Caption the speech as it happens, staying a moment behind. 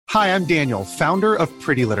Hi, I'm Daniel, founder of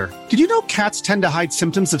Pretty Litter. Did you know cats tend to hide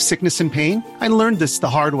symptoms of sickness and pain? I learned this the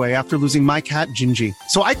hard way after losing my cat, Gingy.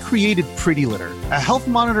 So I created Pretty Litter, a health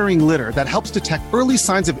monitoring litter that helps detect early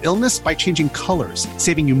signs of illness by changing colors,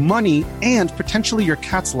 saving you money and potentially your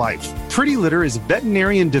cat's life. Pretty Litter is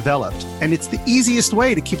veterinarian developed, and it's the easiest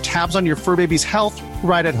way to keep tabs on your fur baby's health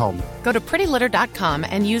right at home. Go to prettylitter.com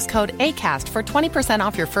and use code ACAST for 20%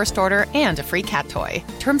 off your first order and a free cat toy.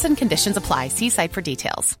 Terms and conditions apply. See site for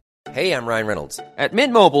details. Hey, I'm Ryan Reynolds. At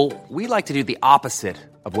Mint Mobile, we like to do the opposite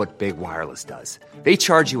of what Big Wireless does. They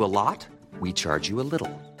charge you a lot, we charge you a little.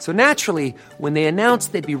 So naturally, when they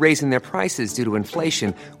announced they'd be raising their prices due to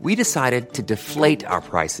inflation, we decided to deflate our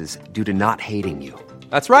prices due to not hating you.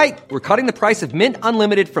 That's right. We're cutting the price of Mint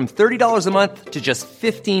Unlimited from $30 a month to just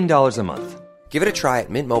 $15 a month. Give it a try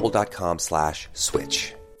at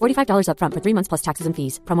mintmobile.com/switch. $45 up front for 3 months plus taxes and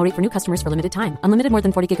fees. Promo rate for new customers for limited time. Unlimited more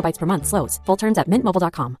than 40 gigabytes per month. Slows full terms at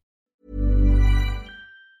mintmobile.com.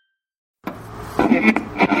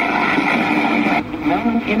 No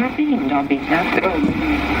one intervened on behalf of...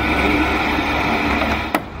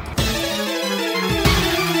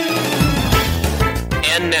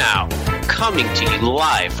 And now, coming to you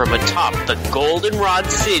live from atop the Goldenrod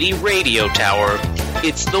City radio tower,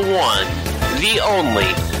 it's the one, the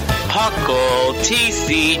only, Puckle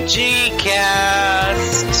TCG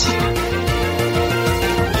Cast.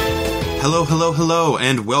 Hello,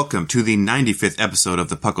 and welcome to the 95th episode of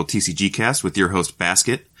the Puckle TCG Cast with your host,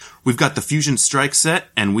 Basket. We've got the Fusion Strike set,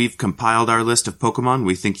 and we've compiled our list of Pokemon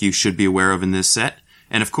we think you should be aware of in this set.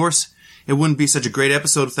 And of course, it wouldn't be such a great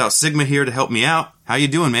episode without Sigma here to help me out. How you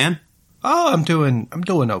doing, man? Oh, I'm doing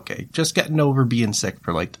okay. Just getting over being sick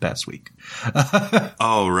for like the past week.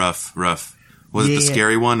 Oh, rough. Was it the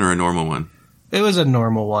scary one or a normal one? It was a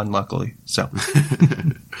normal one, luckily. So,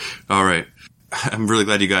 all right. I'm really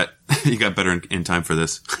glad you got better in time for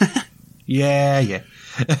this. Yeah.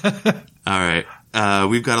 All right.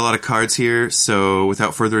 We've got a lot of cards here, so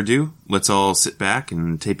without further ado, let's all sit back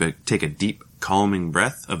and take a deep, calming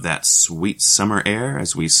breath of that sweet summer air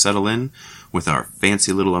as we settle in with our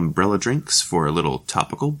fancy little umbrella drinks for a little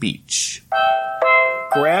topical beach.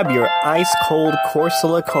 Grab your ice-cold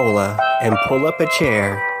Corsola Cola and pull up a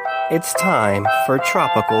chair. It's time for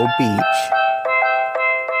Tropical Beach.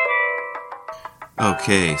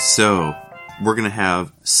 Okay, so we're going to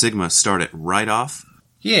have Sigma start it right off.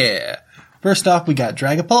 Yeah. First off, we got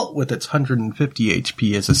Dragapult with its 150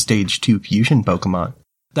 HP as a Stage 2 Fusion Pokemon.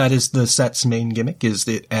 That is the set's main gimmick, is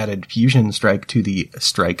it added Fusion Strike to the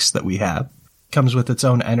strikes that we have. Comes with its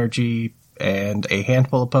own energy and a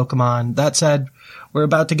handful of Pokemon. That said, we're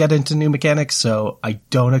about to get into new mechanics, so I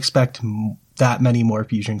don't expect that many more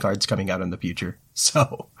Fusion cards coming out in the future.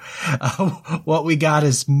 So, what we got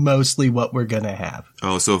is mostly what we're gonna have.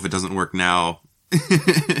 Oh, so if it doesn't work now,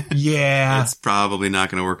 yeah, it's probably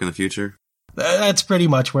not going to work in the future. That's pretty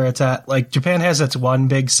much where it's at. Like, Japan has its one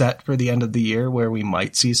big set for the end of the year where we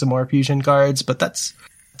might see some more Fusion cards, but it's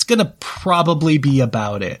gonna probably be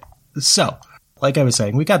about it. So, like I was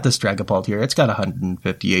saying, we got this Dragapult here. It's got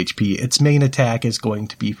 150 HP. Its main attack is going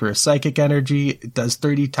to be for a Psychic Energy. It does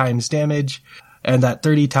 30 times damage. And that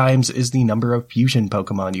 30 times is the number of fusion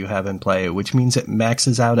Pokemon you have in play, which means it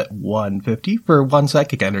maxes out at 150 for one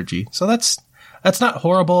Psychic Energy. So that's not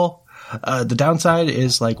horrible. The downside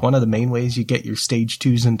is, like, one of the main ways you get your Stage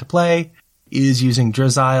 2s into play is using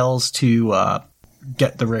Drizzles to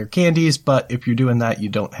get the rare candies, but if you're doing that, you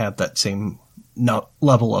don't have that same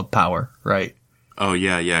level of power, right? Oh,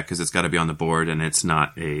 yeah, because it's got to be on the board, and it's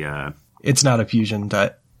not a... It's not a fusion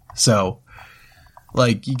type. So...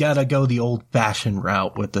 like, you gotta go the old-fashioned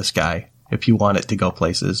route with this guy if you want it to go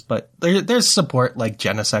places. But there's support like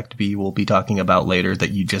Genesect V we'll be talking about later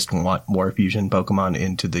that you just want more fusion Pokemon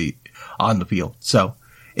on the field. So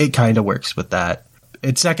it kind of works with that.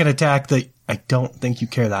 Its second attack that I don't think you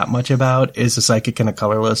care that much about is a Psychic and a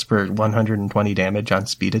Colorless for 120 damage on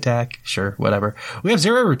speed attack. Sure, whatever. We have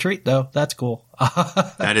Zero Retreat, though. That's cool.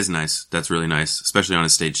 That is nice. That's really nice, especially on a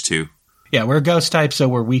Stage 2. Yeah, we're a ghost type, so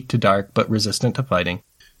we're weak to dark, but resistant to fighting.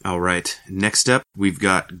 All right. Next up, we've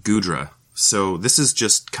got Goodra. So this is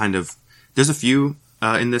just kind of... there's a few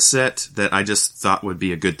in this set that I just thought would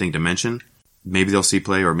be a good thing to mention. Maybe they'll see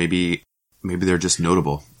play, or maybe they're just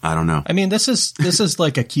notable. I don't know. I mean, this is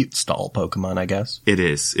like a cute stall Pokemon, I guess. It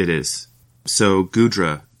is. So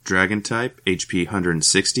Goodra, Dragon type, HP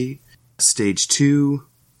 160, Stage 2,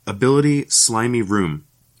 ability Slimy Room.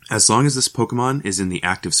 As long as this Pokemon is in the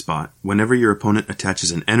active spot, whenever your opponent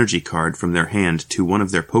attaches an energy card from their hand to one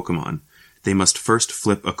of their Pokemon, they must first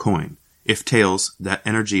flip a coin. If tails, that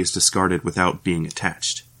energy is discarded without being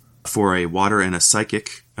attached. For a Water and a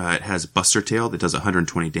Psychic It has Buster Tail that does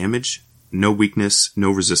 120 damage, no weakness,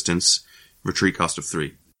 no resistance, retreat cost of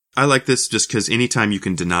 3. I like this just because anytime you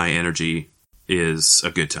can deny energy is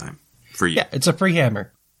a good time for you. Yeah, it's a free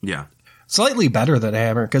hammer. Yeah. Slightly better than a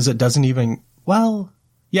hammer because it doesn't even,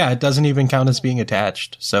 it doesn't even count as being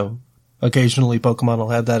attached. So occasionally Pokemon will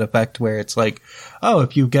have that effect where it's like, oh,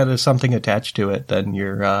 if you get something attached to it, then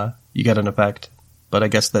you get an effect. But I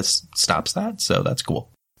guess this stops that, so that's cool.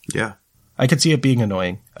 Yeah. I could see it being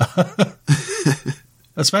annoying.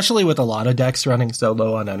 Especially with a lot of decks running so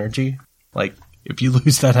low on energy. Like, if you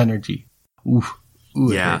lose that energy, ooh,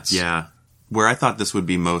 it hurts. Yeah. Where I thought this would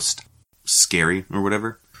be most scary or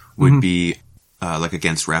whatever would be like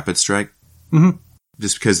against Rapid Strike. Mm-hmm.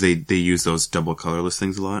 Just because they use those double colorless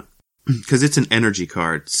things a lot. Because it's an energy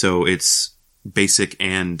card, so it's basic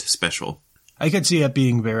and special. I could see it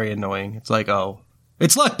being very annoying. It's like,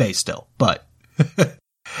 it's luck based still, but you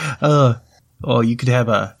could have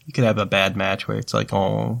a bad match where it's like,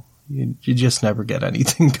 you just never get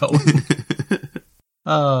anything going.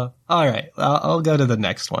 All right, I'll go to the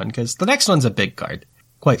next one because the next one's a big card.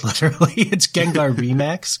 Quite literally, it's Gengar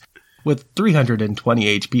VMAX with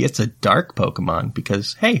 320 HP. It's a dark Pokemon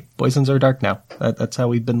because hey, poisons are dark now. That's how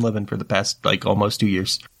we've been living for the past almost 2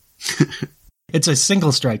 years. It's a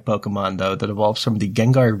single strike Pokemon, though, that evolves from the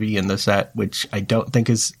Gengar V in the set, which I don't think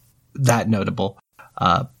is that notable.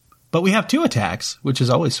 But we have 2 attacks, which is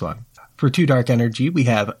always fun. For 2 dark energy, we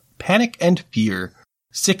have Panic and Fear,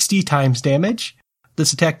 60 times damage.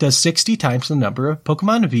 This attack does 60 times the number of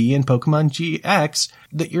Pokemon V and Pokemon GX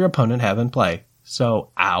that your opponent have in play.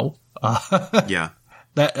 So, ow. Yeah.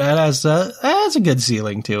 That has a good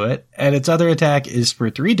ceiling to it. And its other attack is for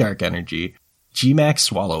 3 dark energy, Gmax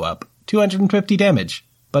Swallow Up. 250 damage,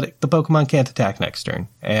 but the Pokemon can't attack next turn.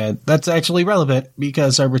 And that's actually relevant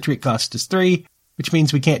because our retreat cost is 3, which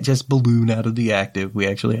means we can't just balloon out of the active. We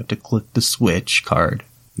actually have to click the switch card.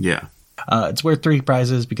 Yeah. It's worth 3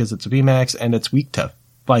 prizes because it's a VMAX and it's weak to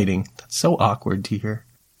fighting. That's so awkward to hear.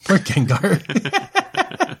 Poor Gengar.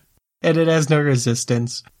 And it has no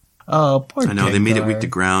resistance. Oh, poor Gengar. I know, they made it weak to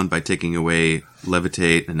ground by taking away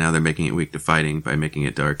Levitate, and now they're making it weak to fighting by making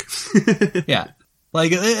it dark. Yeah.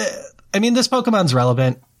 Like, I mean, this Pokemon's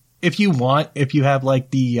relevant. If you have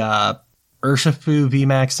the Urshifu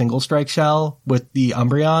VMAX single strike shell with the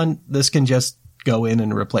Umbreon, this can just go in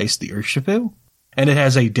and replace the Urshifu. And it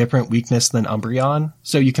has a different weakness than Umbreon.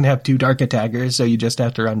 So you can have 2 dark attackers, so you just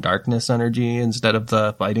have to run darkness energy instead of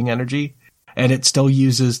the fighting energy. And it still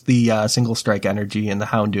uses the single strike energy in the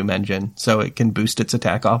Houndoom engine, so it can boost its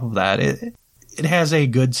attack off of that. It has a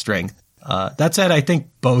good strength. That said, I think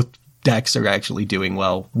both decks are actually doing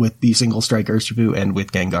well with the single strike Urshifu and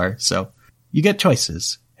with Gengar. So you get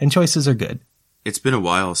choices, and choices are good. It's been a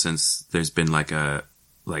while since there's been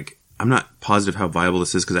I'm not positive how viable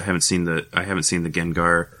this is because I haven't seen the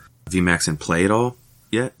Gengar VMAX in play at all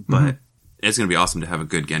yet, but it's going to be awesome to have a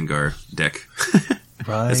good Gengar deck.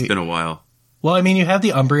 Right. It's been a while. Well, I mean, you have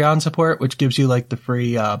the Umbreon support, which gives you the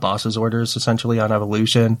free boss's orders essentially on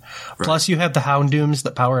evolution. Right. Plus you have the Houndooms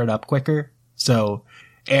that power it up quicker. So,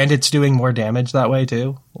 and it's doing more damage that way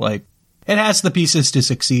too. It has the pieces to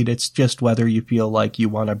succeed. It's just whether you feel like you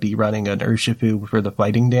want to be running an Urshifu for the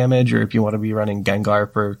fighting damage or if you want to be running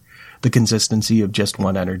Gengar for the consistency of just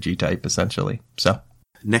one energy type, essentially. So,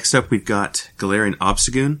 next up, we've got Galarian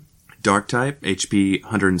Obstagoon, Dark type, HP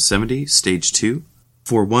 170, Stage 2.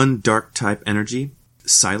 For 1 Dark type energy,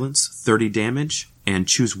 silence 30 damage, and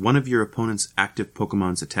choose one of your opponent's active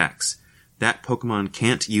Pokemon's attacks. That Pokemon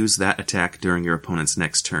can't use that attack during your opponent's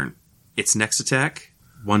next turn. Its next attack,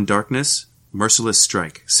 1 Darkness, Merciless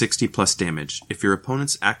Strike, 60 plus damage. If your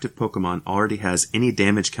opponent's active Pokemon already has any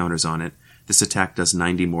damage counters on it, this attack does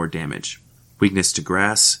 90 more damage. Weakness to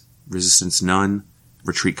Grass, Resistance none,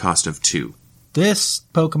 Retreat cost of 2. This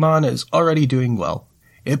Pokemon is already doing well.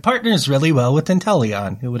 It partners really well with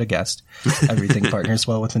Inteleon. Who would have guessed? Everything partners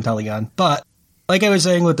well with Inteleon. But, like I was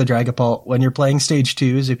saying with the Dragapult, when you're playing Stage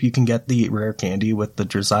 2s, if you can get the rare candy with the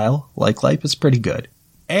Drizzile, Life is pretty good.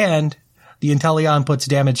 And the Inteleon puts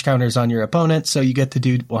damage counters on your opponent, so you get to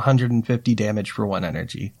do 150 damage for 1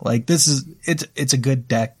 energy. It's a good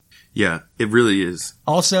deck. Yeah, it really is.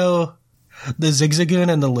 Also, the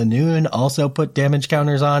Zigzagoon and the Linoon also put damage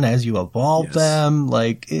counters on as you evolve them.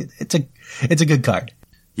 It's a good card.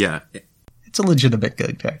 Yeah. It's a legitimate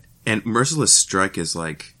good card. And Merciless Strike is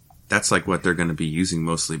that's what they're going to be using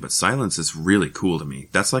mostly, but Silence is really cool to me.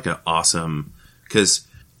 That's an awesome, because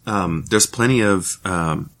there's plenty of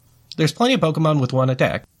Pokemon with 1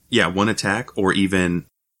 attack. Yeah, 1 attack, or even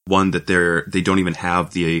one that they don't even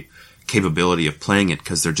have the capability of playing it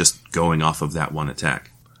because they're just going off of that 1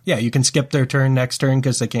 attack. Yeah, you can skip their turn next turn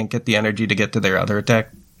because they can't get the energy to get to their other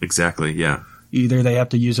attack. Exactly, yeah. Either they have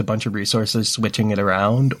to use a bunch of resources switching it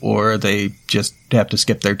around, or they just have to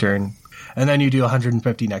skip their turn. And then you do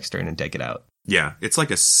 150 next turn and take it out. Yeah, it's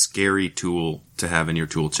like a scary tool to have in your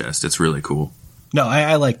tool chest. It's really cool. No,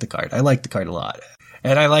 I like the card. I like the card a lot.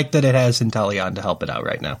 And I like that it has Inteleon to help it out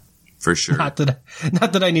right now. For sure. Not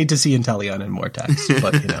that I need to see Inteleon in more text,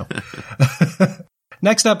 but you know.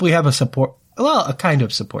 Next up, we have a kind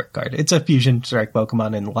of support card. It's a Fusion Strike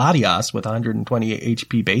Pokemon in Latias with 128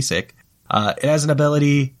 HP basic. It has an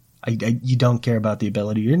ability. You don't care about the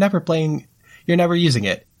ability. You're never using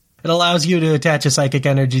it. It allows you to attach a psychic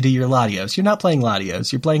energy to your Latios. You're not playing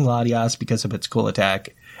Latios. You're playing Latias because of its cool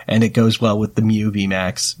attack, and it goes well with the Mew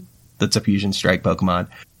VMAX. That's a Fusion Strike Pokemon.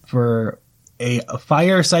 For a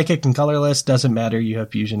fire, psychic, and colorless, doesn't matter. You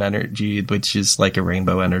have fusion energy, which is like a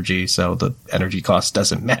rainbow energy, so the energy cost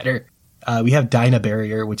doesn't matter. We have Dyna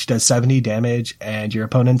Barrier, which does 70 damage, and your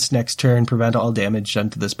opponent's next turn prevent all damage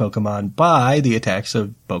done to this Pokemon by the attacks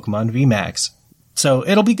of Pokemon VMAX. So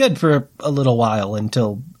it'll be good for a little while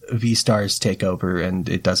until V-Stars take over and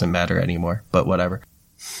it doesn't matter anymore, but whatever.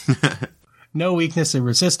 No weakness or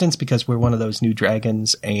resistance because we're one of those new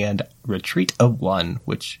dragons, and Retreat of 1,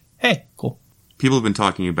 which, hey, cool. People have been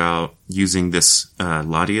talking about using this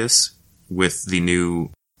Latias with the new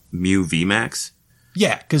Mew VMAX.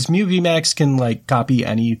 Yeah, because Mew VMAX can like copy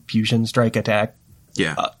any Fusion Strike attack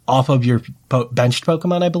off of your benched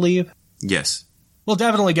Pokemon, I believe. Yes. We'll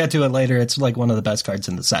definitely get to it later. It's like one of the best cards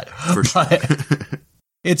in the set. For sure.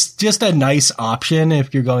 It's just a nice option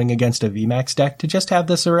if you're going against a VMAX deck to just have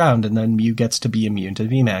this around, and then Mew gets to be immune to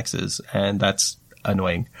VMAXs, and that's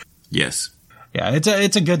annoying. Yes. Yeah,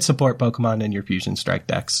 it's a good support Pokemon in your Fusion Strike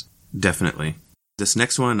decks. Definitely. This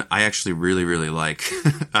next one, I actually really, really like.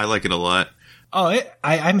 I like it a lot. Oh,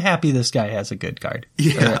 I'm happy this guy has a good card.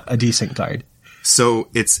 Yeah. A decent card. So,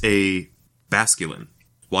 it's a Basculin.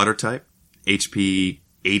 Water type, HP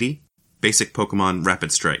 80, basic Pokemon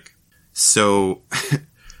Rapid Strike. So,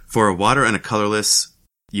 for a water and a colorless,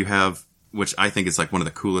 you have, which I think is like one of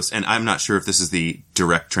the coolest, and I'm not sure if this is the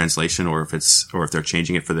direct translation or if they're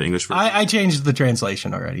changing it for the English version. I changed the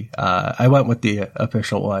translation already. I went with the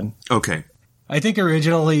official one. Okay. I think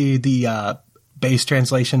originally the base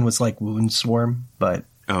translation was like Wound Swarm, but...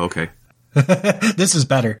 Oh, okay. This is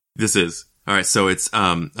better. This is. Alright, so it's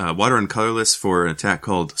water and colorless for an attack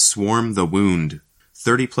called Swarm the Wound.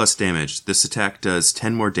 30 plus damage. This attack does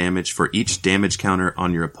 10 more damage for each damage counter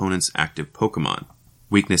on your opponent's active Pokemon.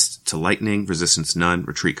 Weakness to lightning, resistance none,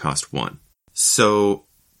 retreat cost 1. So,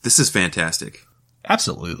 this is fantastic.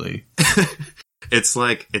 Absolutely. It's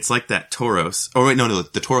like that Tauros. Oh wait, no,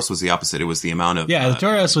 the Tauros was the opposite. It was the amount of... Yeah, the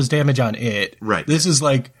Tauros was damage on it. Right. This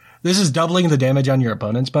is doubling the damage on your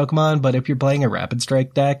opponent's Pokemon, but if you're playing a Rapid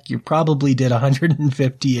Strike deck, you probably did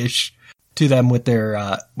 150-ish to them with your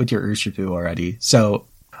Urshifu already. So,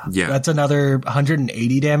 yeah, that's another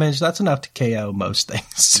 180 damage. That's enough to KO most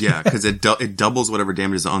things. Yeah, because it doubles whatever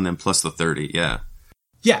damage is on them plus the 30. Yeah.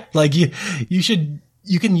 Yeah, like you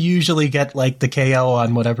can usually get like the KO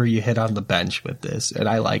on whatever you hit on the bench with this, and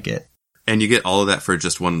I like it. And you get all of that for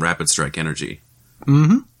just one Rapid Strike energy.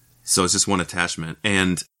 Mm-hmm. So it's just one attachment,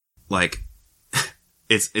 and like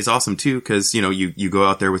it's awesome too because you go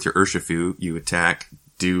out there with your Urshifu, you attack,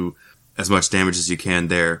 do as much damage as you can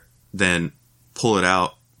there, then pull it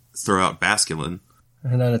out, throw out Basculin.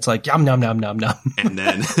 And then it's like, yum, yum, yum, yum, yum. And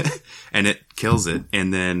then, and it kills it.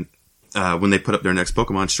 And then, when they put up their next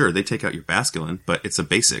Pokemon, sure, they take out your Basculin, but it's a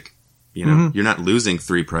basic. You're not losing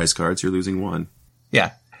 3 prize cards, you're losing 1.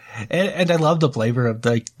 Yeah. And I love the flavor of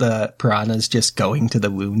the piranhas just going to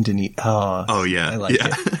the wound and eat. Oh yeah. I like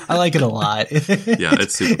it. I like it a lot. Yeah,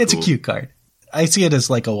 it's super It's cool. a cute card. I see it as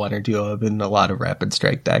like a 1 or 2 of in a lot of Rapid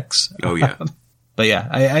Strike decks. Oh, yeah. But yeah,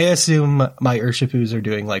 I assume my Urshifus are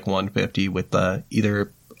doing like 150 with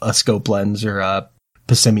either a Scope Lens or a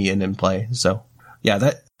Passimian in play. So yeah,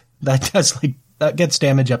 that does that gets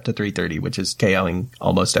damage up to 330, which is KOing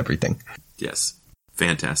almost everything. Yes.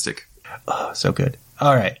 Fantastic. Oh, so good.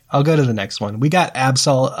 All right, I'll go to the next one. We got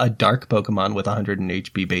Absol, a dark Pokemon with 100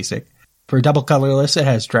 HP basic. For double colorless, it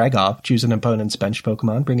has Drag Off. Choose an opponent's bench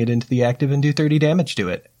Pokemon, bring it into the active, and do 30 damage to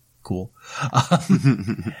it. Cool.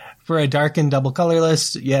 For a dark and double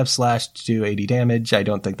colorless, you have Slash to do 80 damage. I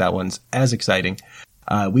don't think that one's as exciting.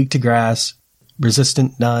 Weak to grass,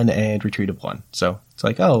 resistant none, and retreat of 1. So it's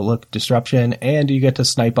like, oh, look, disruption, and you get to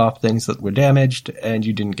snipe off things that were damaged, and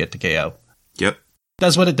you didn't get to KO. Yep.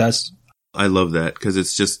 Does what it does. I love that because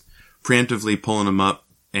it's just preemptively pulling them up,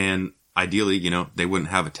 and ideally, they wouldn't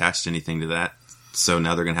have attached anything to that. So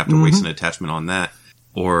now they're going to have to waste an attachment on that.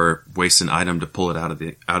 or waste an item to pull it out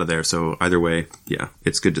of there. So either way, yeah,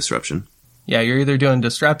 it's good disruption. Yeah, you're either doing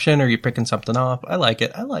disruption or you're picking something off. I like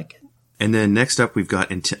it. And then next up, we've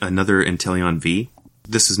got another Inteleon V.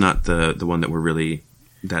 This is not the one that we're really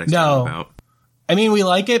that excited about. I mean, we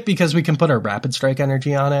like it because we can put our Rapid Strike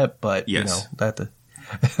energy on it, but yes. That's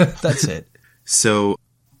it. So,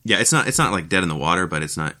 yeah, it's not like dead in the water, but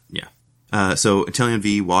it's not, yeah. So Inteleon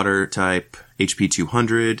V, water type, HP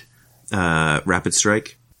 200, Rapid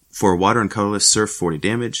Strike. For water and colorless, Surf 40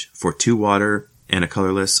 damage. For 2 water and a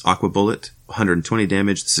colorless, Aqua Bullet, 120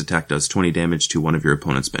 damage. This attack does 20 damage to one of your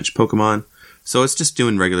opponent's bench Pokemon. So it's just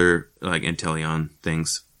doing regular, like, Inteleon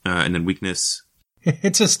things. And then weakness.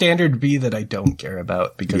 It's a standard V that I don't care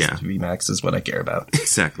about because VMAX is what I care about.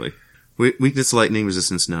 Exactly. Weakness, lightning,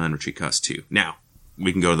 resistance none, retreat cost 2. Now,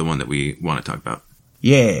 we can go to the one that we want to talk about.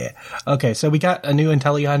 Yeah. Okay, so we got a new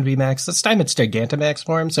Inteleon VMAX. This time it's Gigantamax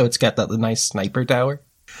form, so it's got the nice sniper tower.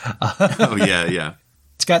 Oh, yeah.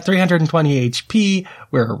 It's got 320 HP.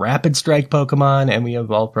 We're a Rapid Strike Pokemon, and we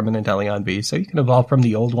evolved from an Inteleon V. So you can evolve from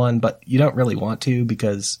the old one, but you don't really want to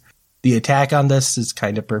because the attack on this is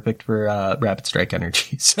kind of perfect for Rapid Strike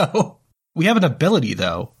energy. So we have an ability,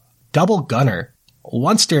 though. Double Gunner.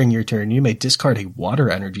 Once during your turn, you may discard a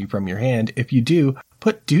water energy from your hand. If you do,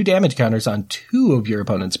 put 2 damage counters on 2 of your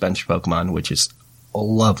opponent's bench Pokemon, which is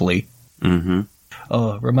lovely. Mm-hmm.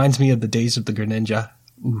 Oh, reminds me of the days of the Greninja.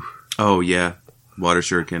 Ooh. Oh, yeah. Water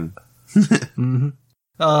Shuriken. Mm-hmm.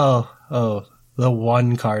 Oh, the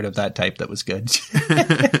one card of that type that was good.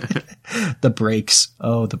 The breaks.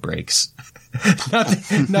 Oh, the breaks.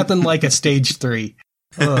 Nothing like a stage 3.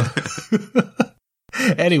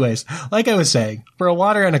 Anyways, like I was saying, for a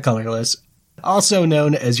water and a colorless, also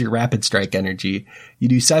known as your Rapid Strike energy, you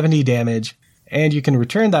do 70 damage, and you can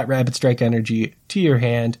return that Rapid Strike energy to your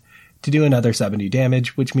hand to do another 70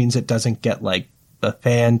 damage, which means it doesn't get, like, a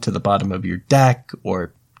fan to the bottom of your deck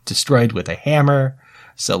or destroyed with a hammer.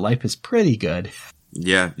 So life is pretty good.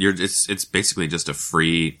 Yeah, it's basically just a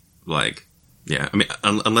free, like, yeah. I mean,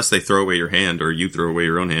 unless they throw away your hand or you throw away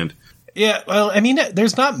your own hand. Yeah, well, I mean,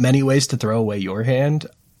 there's not many ways to throw away your hand.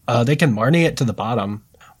 They can Marnie it to the bottom,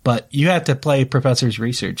 but you have to play Professor's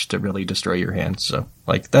Research to really destroy your hand. So,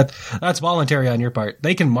 like, that's voluntary on your part.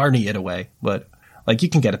 They can Marnie it away, but, like, you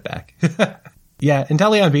can get it back. Yeah,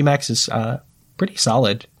 Inteleon VMAX is pretty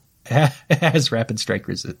solid. It has Rapid Strike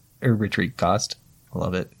or retreat cost. I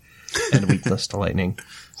love it. And weakness to lightning.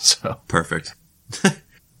 So perfect.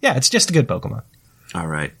 Yeah, it's just a good Pokemon. All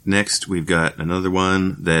right. Next, we've got another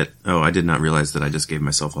one that... Oh, I did not realize that I just gave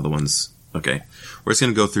myself all the ones. Okay. We're just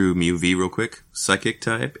going to go through Mew V real quick. Psychic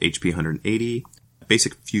type, HP 180.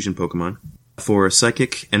 Basic fusion Pokemon. For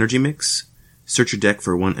Psychic Energy Mix, search your deck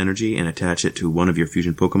for 1 energy and attach it to one of your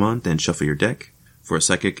fusion Pokemon, then shuffle your deck. For a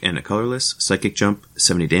Psychic and a colorless, Psychic Jump,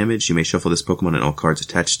 70 damage. You may shuffle this Pokemon and all cards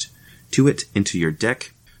attached to it into your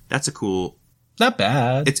deck. That's a cool... Not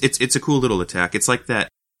bad. It's a cool little attack. It's like that...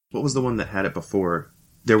 What was the one that had it before?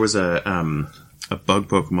 There was a bug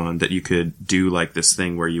Pokemon that you could do like this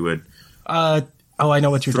thing where you would... I know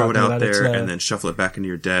what you're talking about. Throw it out there and then shuffle it back into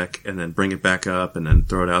your deck and then bring it back up and then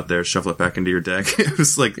throw it out there, shuffle it back into your deck. It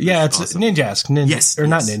was like... Yeah, it's awesome. Ninjask. Yes. Or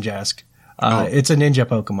not Ninjask. It's a ninja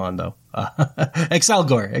Pokemon, though.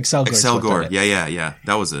 Excelgor. Excelgor. Yeah.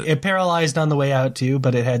 That was it. It paralyzed on the way out, too,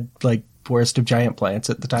 but it had, like, Forest of Giant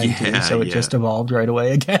Plants at the time, too, so it just evolved right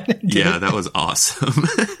away again. Yeah, that was awesome.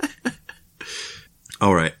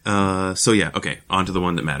 All right. Okay. On to the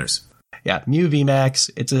one that matters. Yeah, Mew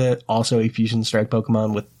VMAX. It's also a Fusion Strike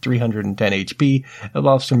Pokemon with 310 HP.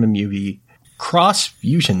 Evolves from a Mew V. Cross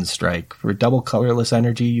Fusion Strike. For double colorless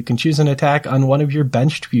energy, you can choose an attack on one of your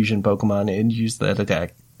benched Fusion Pokemon and use that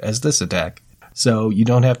attack as this attack. So you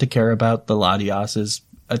don't have to care about the Latias's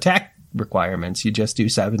attack requirements. You just do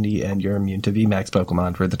 70 and you're immune to VMAX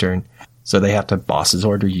Pokemon for the turn. So they have to Boss's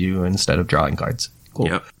Order you instead of drawing cards. Cool.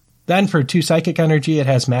 Yep. Then for 2 Psychic Energy, it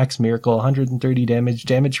has Max Miracle, 130 damage.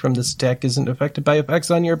 Damage from this attack isn't affected by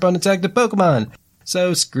effects on your opponent's active Pokemon.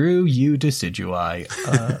 So screw you, Decidueye.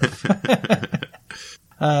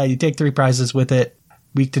 You take 3 prizes with it.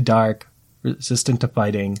 Weak to dark, resistant to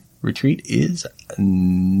fighting. Retreat is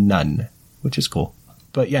none, which is cool.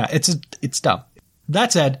 But yeah, it's dumb.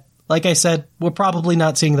 That said, like I said, we're probably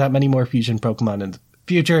not seeing that many more fusion Pokemon in the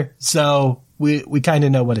future, so we kind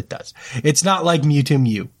of know what it does. It's not like Mewtwo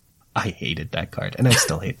Mew. I hated that card, and I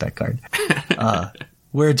still hate that card.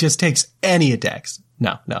 Where it just takes any attacks.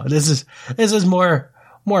 No, this is more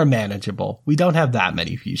manageable. We don't have that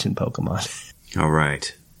many fusion Pokemon. All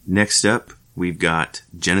right. Next up, we've got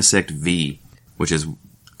Genesect V, which is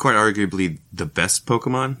quite arguably the best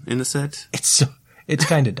Pokemon in the set. It's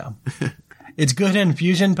kind of dumb. It's good in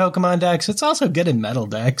fusion Pokemon decks. It's also good in metal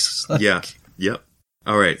decks. Yeah. Yep.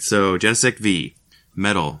 All right. So Genesect V,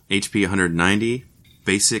 Metal, HP 190,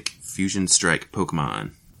 basic Fusion Strike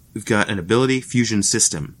Pokemon. We've got an ability Fusion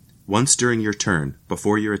System. Once during your turn,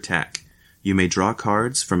 before your attack, you may draw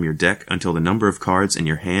cards from your deck until the number of cards in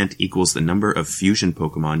your hand equals the number of fusion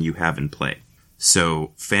Pokemon you have in play.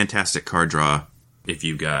 So, fantastic card draw if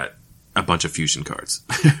you've got a bunch of fusion cards.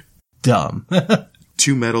 Dumb.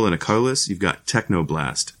 2 metal and a colorless, you've got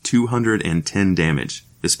Technoblast, 210 damage.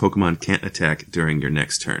 This Pokemon can't attack during your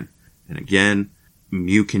next turn. And again,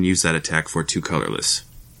 Mew can use that attack for 2 colorless.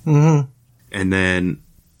 Mm-hmm. And then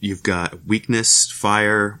you've got weakness,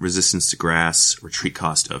 fire, resistance to grass, retreat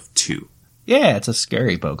cost of 2. Yeah, it's a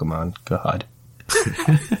scary Pokemon. God.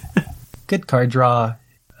 Good card draw,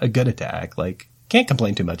 a good attack. Like, can't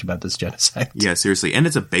complain too much about this Genesect. Yeah, seriously. And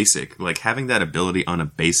it's a basic. Like, having that ability on a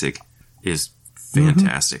basic is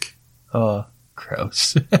fantastic. Mm-hmm. Oh,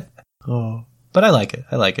 gross. Oh, but I like it.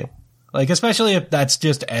 Like, especially if that's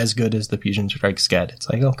just as good as the Fusion Strike Scad. It's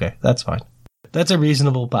like, okay, that's fine. That's a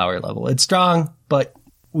reasonable power level. It's strong, but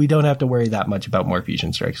we don't have to worry that much about more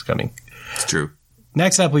Fusion Strikes coming. It's true.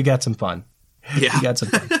 Next up, we got some fun. Yeah. We got some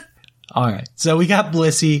fun. All right. So we got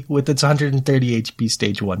Blissey with its 130 HP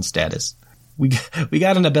Stage 1 status. We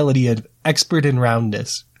got an ability of Expert in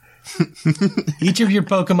Roundness. Each of your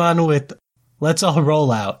Pokemon with Let's All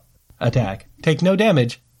Roll Out attack take no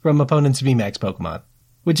damage from opponent's VMAX Pokemon,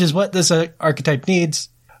 which is what this archetype needs.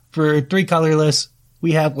 For 3 colorless,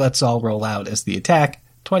 we have Let's All Roll Out as the attack,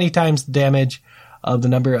 20 times the damage of the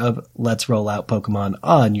number of Let's Roll Out Pokemon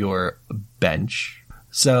on your bench.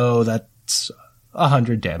 So that's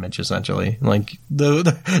 100 damage, essentially. Like, they're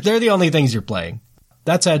the only things you're playing.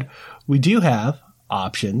 That said, we do have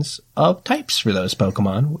options of types for those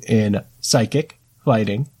Pokemon in Psychic,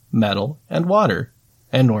 Fighting, Metal, and Water,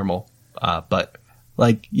 and Normal. But,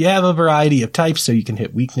 like, you have a variety of types, so you can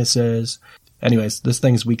hit weaknesses. Anyways, this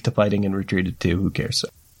thing's weak to Fighting and retreated too. Who cares?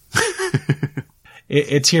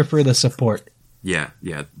 It's here for the support. Yeah.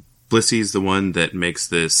 Blissey's the one that makes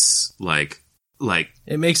this, like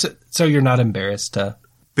it makes it so you're not embarrassed to.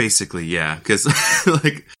 Basically, yeah, because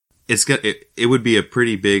like it would be a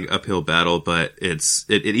pretty big uphill battle, but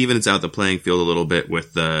it evens out the playing field a little bit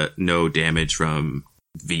with the no damage from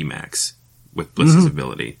VMAX with Blissey's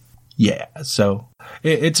ability. Yeah, so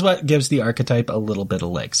it's what gives the archetype a little bit of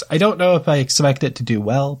legs. I don't know if I expect it to do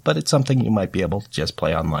well, but it's something you might be able to just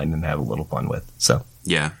play online and have a little fun with. So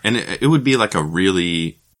yeah, and it would be like a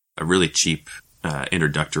really cheap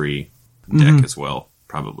introductory deck as well,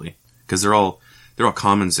 probably, because they're all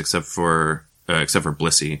commons except for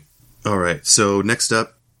Blissey. All right, so next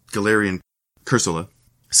up, Galarian Cursola,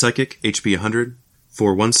 Psychic, HP 100.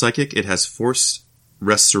 For 1 Psychic, it has Force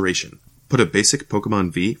Restoration. Put a basic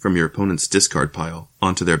Pokemon V from your opponent's discard pile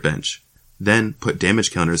onto their bench. Then put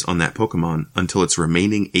damage counters on that Pokemon until its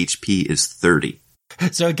remaining HP is 30.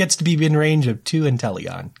 So it gets to be in range of 2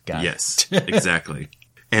 Inteleon. Got yes, exactly.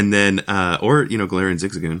 And then, Galarian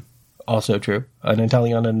Zigzagoon. Also true. An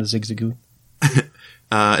Inteleon and a Zigzagoon.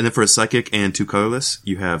 And then for a Psychic and 2 colorless,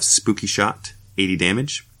 you have Spooky Shot, 80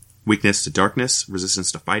 damage, weakness to darkness,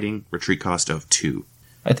 resistance to fighting, retreat cost of 2.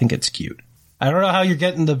 I think it's cute. I don't know how you're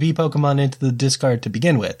getting the V Pokemon into the discard to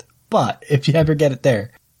begin with, but if you ever get it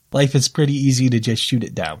there, life is pretty easy to just shoot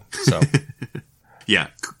it down. So yeah.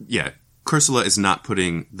 Cursola is not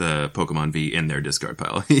putting the Pokemon V in their discard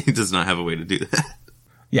pile. He does not have a way to do that.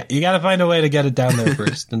 Yeah, you got to find a way to get it down there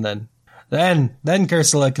first, and then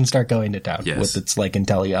Cursola can start going to town with its like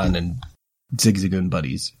Inteleon and Zigzagoon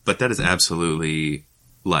buddies. But that is absolutely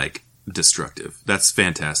like destructive. That's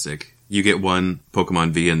fantastic. You get one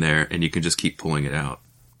Pokemon V in there, and you can just keep pulling it out.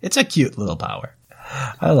 It's a cute little power.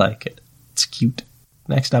 I like it. It's cute.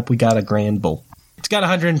 Next up, we got a Granbull. It's got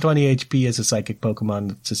 120 HP as a Psychic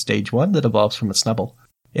Pokemon. It's a Stage 1 that evolves from a Snubbull.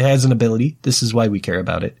 It has an ability, this is why we care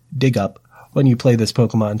about it, Dig Up. When you play this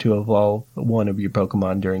Pokemon to evolve one of your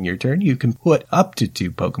Pokemon during your turn, you can put up to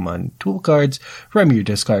 2 Pokemon tool cards from your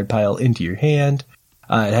discard pile into your hand.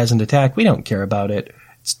 It has an attack. We don't care about it.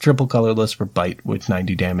 It's triple colorless for Bite with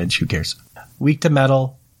 90 damage. Who cares? Weak to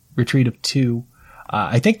Metal, retreat of 2.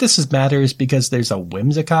 I think this matters because there's a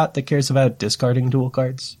Whimsicott that cares about discarding tool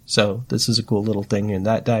cards. So this is a cool little thing in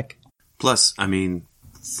that deck. Plus, I mean,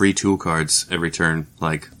 free tool cards every turn.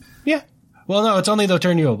 Like, yeah. Well, no, it's only the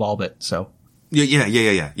turn you evolve it. So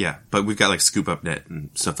yeah. But we've got like Scoop Up Net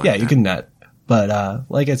and stuff like that. Yeah, you can net. But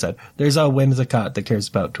like I said, there's a Whimsicott that cares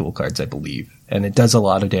about tool cards, I believe. And it does a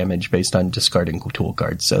lot of damage based on discarding tool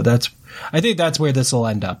cards. So I think that's where this will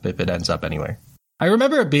end up if it ends up anywhere. I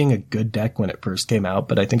remember it being a good deck when it first came out,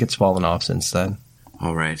 but I think it's fallen off since then.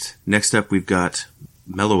 All right. Next up, we've got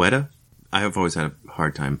Meloetta. I have always had a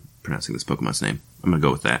hard time pronouncing this Pokemon's name. I'm going to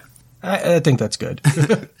go with that. I think that's good.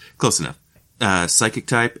 Close enough. Psychic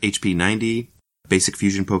type, HP 90. Basic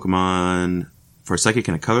fusion Pokemon. For Psychic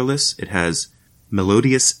and a Colorless, it has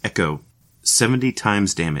Melodious Echo. 70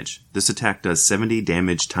 times damage. This attack does 70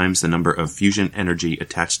 damage times the number of fusion energy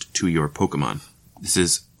attached to your Pokemon. This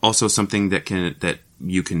is also something that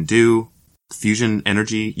you can do. Fusion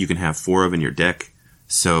energy, you can have 4 of in your deck.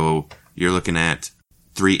 So you're looking at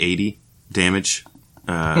 380 damage,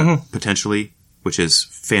 potentially, which is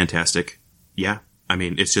fantastic. Yeah. I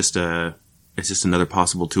mean, it's just another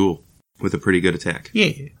possible tool with a pretty good attack.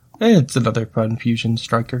 Yeah. It's another fun fusion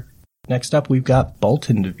striker. Next up, we've got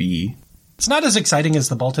Bolton V. It's not as exciting as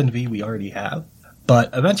the Bolton V we already have, but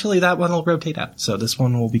eventually that one will rotate out. So this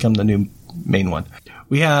one will become the new main one.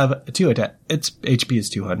 We have 2 attack. Its HP is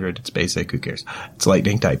 200. It's basic. Who cares? It's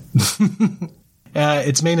lightning type.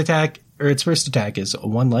 Its main attack, or its first attack, is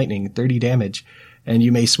 1 lightning, 30 damage, and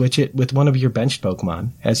you may switch it with one of your benched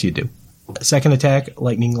Pokemon, as you do. Second attack,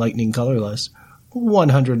 lightning colorless,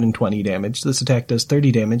 120 damage. This attack does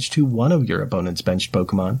 30 damage to one of your opponent's benched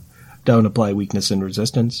Pokemon. Don't apply weakness and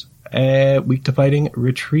resistance. Weak to fighting,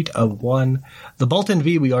 retreat of 1. The Bolton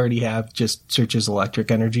V we already have just searches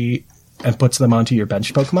electric energy and puts them onto your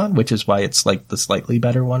benched Pokemon, which is why it's like the slightly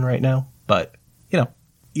better one right now. But,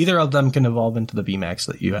 either of them can evolve into the VMAX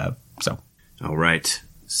that you have. So, all right.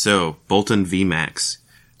 So, Bolton VMAX.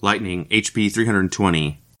 Lightning, HP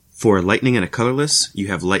 320. For Lightning and a Colorless, you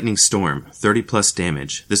have Lightning Storm, 30 plus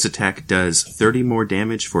damage. This attack does 30 more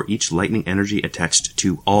damage for each lightning energy attached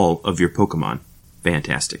to all of your Pokemon.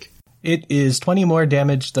 Fantastic. It is 20 more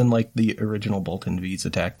damage than like the original Bolton V's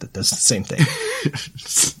attack that does the same thing.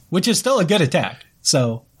 Which is still a good attack.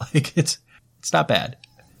 So, like, it's not bad.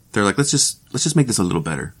 They're like, let's just make this a little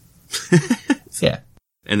better. Yeah.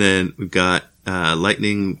 And then we've got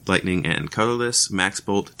Lightning, and Colorless. Max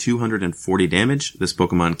Bolt, 240 damage. This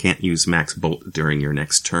Pokemon can't use Max Bolt during your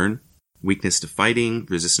next turn. Weakness to fighting,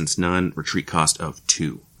 resistance none, retreat cost of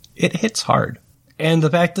 2. It hits hard. And the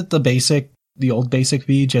fact that the old basic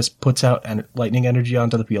V just puts out lightning energy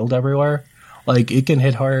onto the field everywhere, like, it can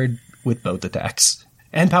hit hard with both attacks.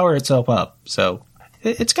 And power itself up. So,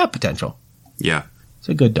 it's got potential. Yeah. It's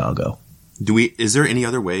a good doggo. Is there any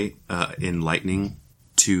other way in Lightning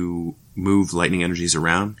to move lightning energies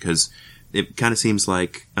around? Because it kind of seems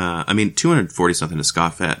like, 240 is nothing to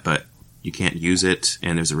scoff at, but you can't use it,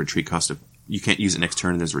 and there's a retreat cost of, you can't use it next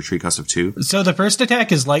turn, and there's a retreat cost of 2. So the first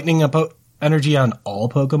attack is lightning energy on all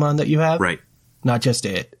Pokemon that you have? Right. Not just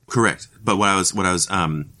it. Correct. But what I was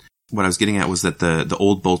getting at was that the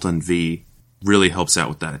old Bolton V really helps out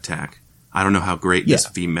with that attack. I don't know how great this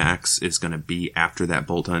VMAX is going to be after that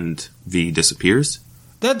Bolton V disappears.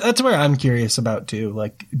 That's where I'm curious about, too.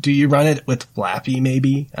 Like, do you run it with Flappy,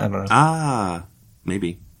 maybe? I don't know.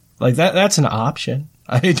 Maybe. Like, that's an option.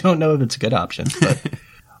 I don't know if it's a good option, but,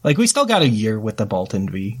 like, we still got a year with the Bolton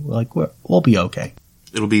V. Like, we'll be okay.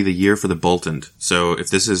 It'll be the year for the Bolton. So if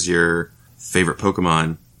this is your favorite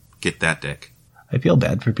Pokemon, get that deck. I feel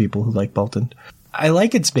bad for people who like Bolton. I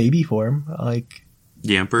like its baby form. Like,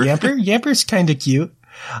 Yamper? Yamper's kind of cute.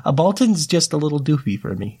 Bolton's just a little doofy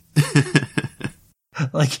for me.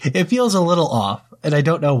 Like, it feels a little off, and I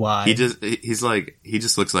don't know why. He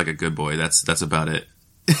just looks like a good boy. That's about it.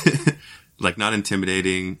 Like, not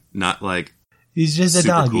intimidating, not like he's just super a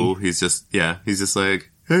doggy. Cool. He's just like,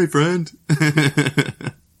 hey, friend.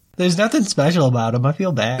 There's nothing special about him. I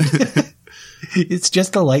feel bad. It's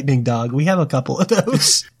just a lightning dog. We have a couple of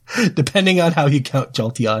those, depending on how you count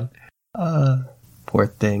Jolteon. Poor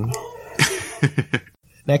thing.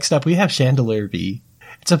 Next up, we have Chandelure V.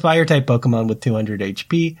 It's a fire-type Pokemon with 200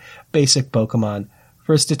 HP, basic Pokemon.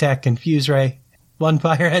 First attack, Confuse Ray. 1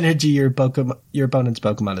 fire energy, your opponent's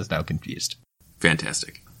Pokemon is now confused.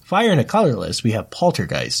 Fantastic. Fire and a Colorless, we have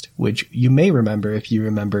Poltergeist, which you may remember if you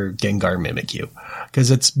remember Gengar Mimikyu,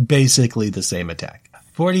 because it's basically the same attack.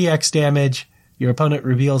 40x damage, your opponent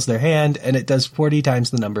reveals their hand, and it does 40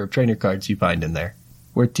 times the number of trainer cards you find in there.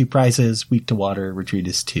 Worth 2 prizes, weak to water, retreat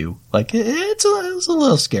is 2. Like, it's a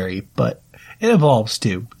little scary, but it evolves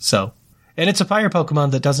too, so. And it's a fire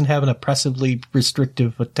Pokemon that doesn't have an oppressively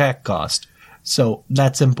restrictive attack cost, so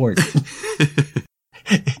that's important.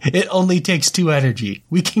 It only takes 2 energy.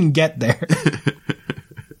 We can get there.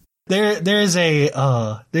 There's a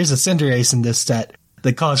Cinderace in this set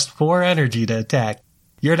that costs 4 energy to attack.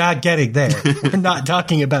 You're not getting there. We're not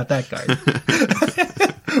talking about that card.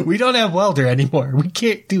 We don't have Welder anymore. We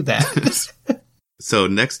can't do that. So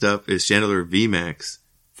next up is Chandelure VMAX.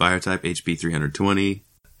 Fire type, HP 320.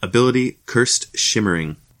 Ability, Cursed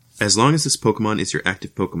Shimmering. As long as this Pokemon is your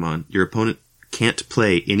active Pokemon, your opponent can't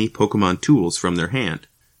play any Pokemon tools from their hand.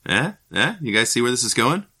 You guys see where this is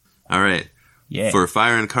going? All right. Yeah. For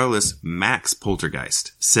Fire and Colorless, Max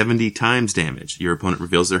Poltergeist. 70 times damage. Your opponent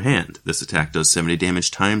reveals their hand. This attack does 70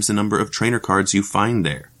 damage times the number of trainer cards you find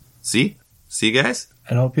there. See? See, guys?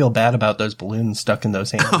 I don't feel bad about those balloons stuck in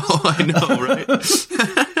those hands. Oh, I know, right?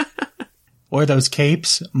 Or those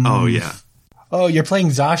capes. Oh, yeah. Oh, you're playing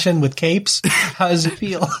Zacian with capes? How does it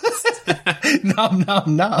feel? Nom,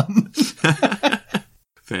 nom, nom.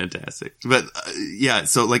 Fantastic. But, yeah,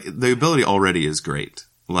 so, like, the ability already is great.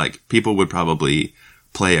 Like, people would probably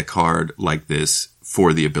play a card like this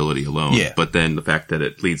for the ability alone. Yeah. But then the fact that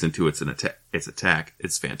it leads into its attack,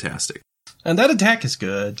 it's fantastic. And that attack is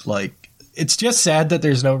good. Like, it's just sad that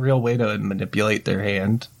there's no real way to manipulate their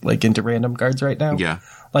hand, like, into random cards right now. Yeah.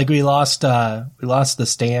 Like, we lost the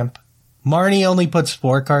stamp. Marnie only puts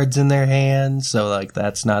 4 cards in their hand, so, like,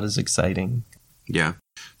 that's not as exciting. Yeah.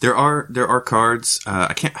 There are cards,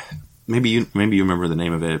 I can't, maybe you remember the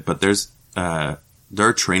name of it, but there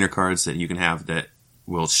are trainer cards that you can have that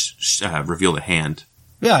will reveal the hand.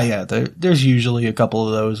 Yeah, there's usually a couple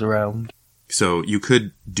of those around. So you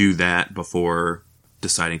could do that before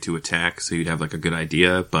deciding to attack, so you'd have like a good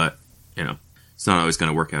idea, but, you know, it's not always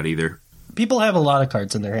going to work out either. People have a lot of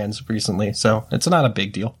cards in their hands recently, so it's not a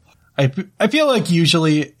big deal. I feel like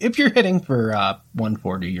usually if you're hitting for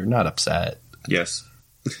 140, you're not upset. Yes.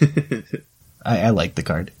 I like the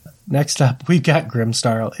card. Next up, we've got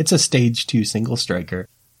Grimmsnarl. It's a stage 2 single striker,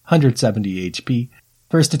 170 HP.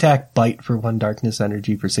 First attack, bite for 1 darkness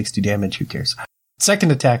energy for 60 damage. Who cares?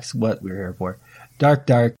 Second attack's what we're here for. Dark,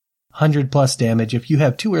 100 plus damage. If you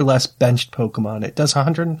have 2 or less benched Pokemon, it does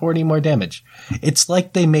 140 more damage. It's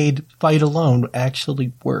like they made Fight Alone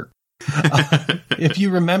actually work. If you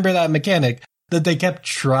remember that mechanic that they kept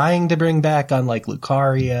trying to bring back on like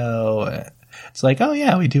Lucario, it's like, oh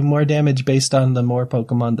yeah, we do more damage based on the more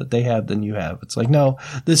Pokemon that they have than you have. It's like, no,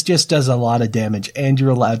 this just does a lot of damage and you're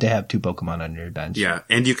allowed to have 2 Pokemon on your bench. Yeah,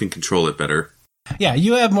 and you can control it better. Yeah,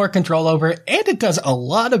 you have more control over it and it does a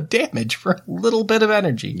lot of damage for a little bit of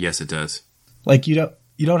energy. Yes, it does. Like you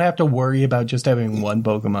don't have to worry about just having 1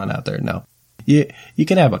 Pokemon out there. No, you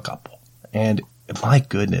can have a couple. And my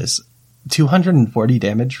goodness, 240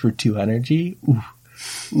 damage for 2 energy.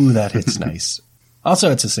 Ooh, that hits nice.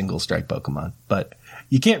 Also, it's a single strike Pokemon, but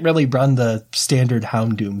you can't really run the standard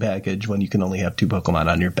Houndoom package when you can only have 2 Pokemon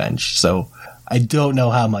on your bench. So I don't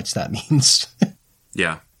know how much that means.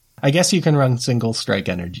 Yeah. I guess you can run single strike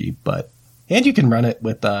energy, and you can run it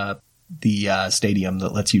with the stadium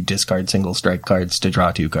that lets you discard single strike cards to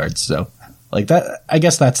draw 2 cards. So like that, I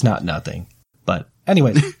guess that's not nothing. But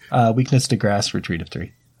anyway, weakness to grass, retreat of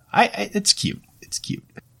 3. It's cute. It's cute.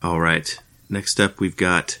 All right. Next up, we've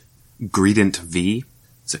got Greedent V.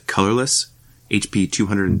 It's a colorless, HP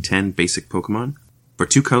 210 basic Pokemon. For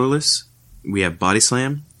 2 colorless, we have Body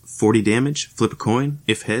Slam, 40 damage, flip a coin.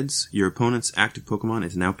 If heads, your opponent's active Pokemon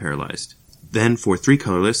is now paralyzed. Then for 3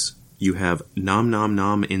 colorless, you have Nom Nom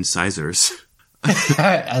Nom Incisors.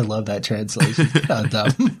 I love that translation. How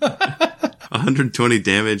dumb. 120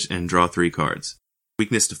 damage and draw 3 cards.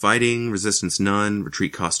 Weakness to fighting, resistance none,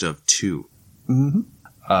 retreat cost of 2.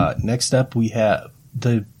 Mm-hmm. Next up, we have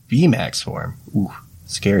the VMAX form. Ooh,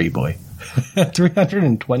 scary boy.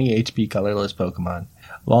 320 HP colorless Pokemon.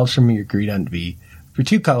 Evolves from your Greedent V. For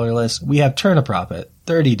 2 colorless, we have Turniprofit,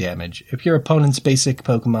 30 damage. If your opponent's basic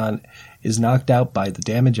Pokemon is knocked out by the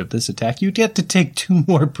damage of this attack, you get to take 2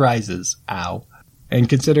 more prizes. Ow. And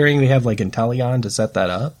considering we have like Inteleon to set that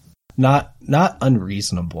up, not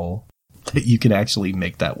unreasonable that you can actually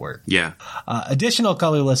make that work. Yeah. Additional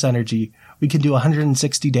colorless energy, we can do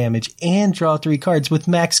 160 damage and draw 3 cards with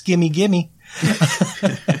Max Gimme Gimme.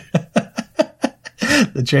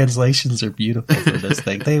 The translations are beautiful for this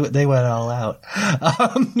thing. They went all out.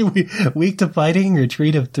 Weak to fighting,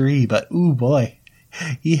 retreat of 3, but ooh boy,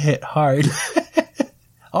 he hit hard.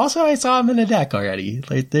 Also, I saw him in a deck already.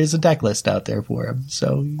 Like, there's a deck list out there for him,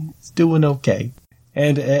 so he's doing okay.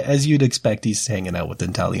 And as you'd expect, he's hanging out with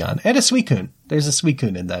Inteleon. And a Suicune. There's a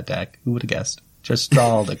Suicune in that deck. Who would have guessed? Just draw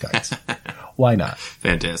all the cards. Why not?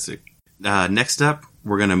 Fantastic. Next up,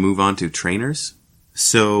 we're going to move on to trainers.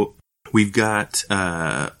 So we've got...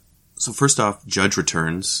 so first off, Judge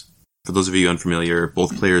returns. For those of you unfamiliar,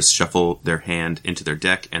 both players shuffle their hand into their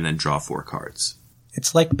deck and then draw 4 cards.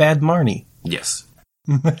 It's like Bad Marnie. Yes.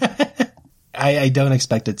 I don't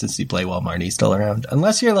expect it to see play while Marnie's still around.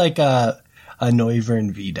 Unless you're like a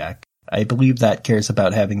Noivern V deck. I believe that cares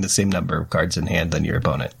about having the same number of cards in hand than your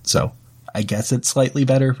opponent. So I guess it's slightly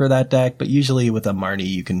better for that deck, but usually with a Marnie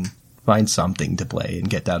you can find something to play and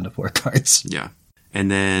get down to 4 cards. Yeah. And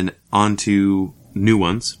then on to new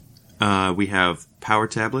ones. We have Power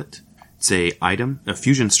Tablet. It's a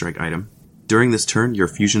Fusion Strike item. During this turn, your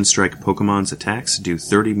Fusion Strike Pokemon's attacks do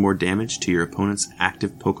 30 more damage to your opponent's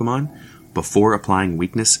active Pokemon before applying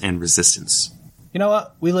weakness and resistance. You know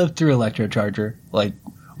what? We lived through Electro Charger. Like,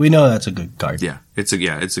 we know that's a good card. Yeah, it's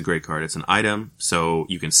a great card. It's an item, so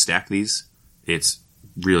you can stack these. It's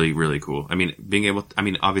really, really cool. I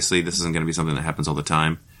mean, obviously this isn't going to be something that happens all the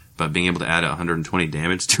time, but being able to add 120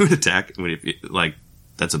 damage to an attack,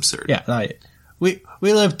 that's absurd. Yeah, we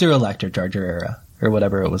lived through Electro Charger era, or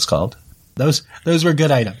whatever it was called. Those were good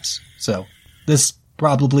items. So this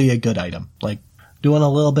probably a good item. Like, doing a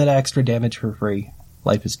little bit of extra damage for free.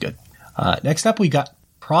 Life is good. Next up, we got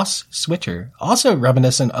Cross Switcher, also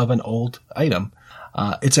reminiscent of an old item.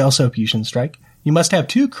 It's also Fusion Strike. You must have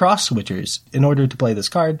 2 Cross Switchers in order to play this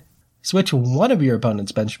card. Switch one of your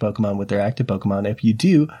opponent's bench Pokemon with their active Pokemon. If you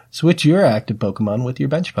do, switch your active Pokemon with your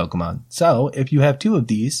bench Pokemon. So, if you have 2 of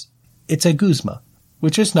these, it's a Guzma,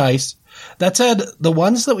 which is nice. That said, the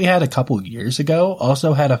ones that we had a couple years ago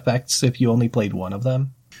also had effects if you only played one of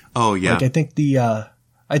them. Oh, yeah. Like, I think the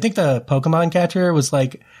Pokemon catcher was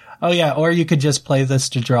like, oh yeah, or you could just play this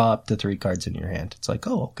to draw up to 3 cards in your hand. It's like,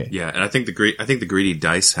 oh, okay. Yeah, and I think the greedy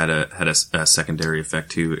dice had a secondary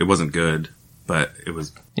effect too. It wasn't good, but it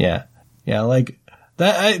was. Yeah, like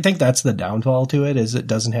that. I think that's the downfall to it, is it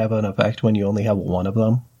doesn't have an effect when you only have one of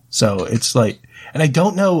them. So it's like, and I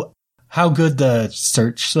don't know how good the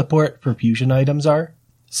search support for fusion items are.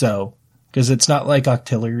 So, because it's not like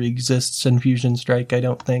Octillery exists in Fusion Strike, I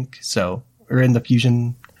don't think. So, or in the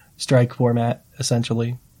Fusion Strike format,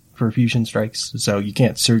 essentially, for Fusion Strikes. So you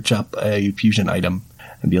can't search up a fusion item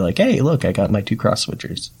and be like, hey, look, I got my 2 Cross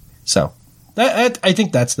Switchers. So, I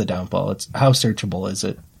think that's the downfall. It's how searchable is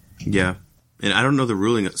it? Yeah. And I don't know the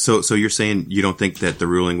ruling. So you're saying you don't think that the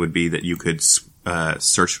ruling would be that you could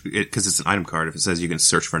search it because it's an item card. If it says you can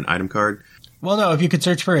search for an item card. Well, no, if you could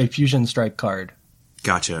search for a Fusion Strike card.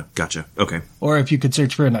 Gotcha. Okay. Or if you could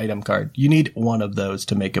search for an item card. You need one of those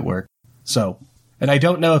to make it work. So, and I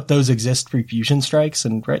don't know if those exist for Fusion Strikes.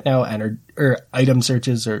 And right now, item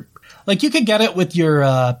searches are like, you could get it with your,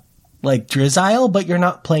 like Drizzile, but you're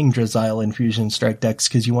not playing Drizzile in Fusion Strike decks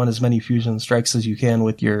because you want as many Fusion Strikes as you can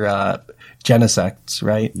with your, Genesects,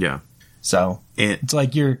 right? Yeah. So it's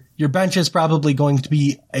like your bench is probably going to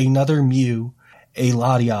be another Mew, a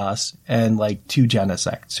Latias, and like 2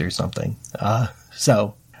 Genesects or something.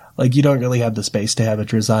 So like you don't really have the space to have a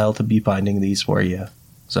Drizzile to be finding these for you.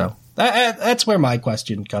 So that's where my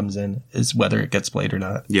question comes in, is whether it gets played or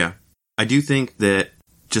not. Yeah. I do think that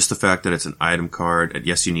just the fact that it's an item card, and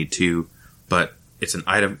yes, you need 2, but it's an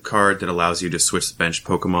item card that allows you to switch bench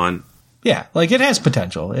Pokemon. Yeah, like it has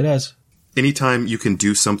potential. It has. Anytime you can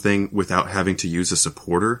do something without having to use a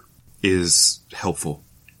supporter is helpful.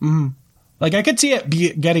 Mm-hmm. Like I could see it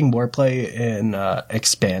getting more play in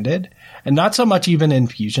Expanded, and not so much even in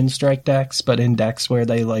Fusion Strike decks, but in decks where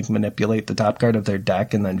they like manipulate the top card of their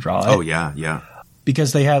deck and then draw it. Oh yeah.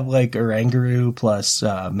 Because they have like Oranguru plus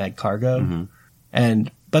Magcargo,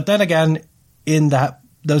 but then again, in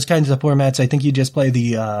those kinds of formats, I think you just play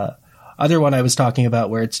the other one I was talking about,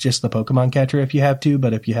 where it's just the Pokemon catcher if you have 2,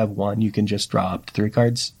 but if you have 1, you can just draw up to 3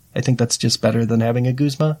 cards. I think that's just better than having a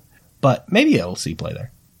Guzma, but maybe it'll see play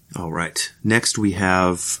there. All right. Next, we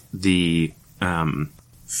have the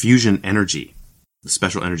Fusion Energy, the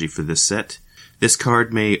special energy for this set. This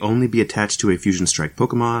card may only be attached to a Fusion Strike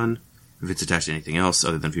Pokemon. If it's attached to anything else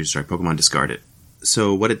other than Fusion Strike Pokemon, discard it.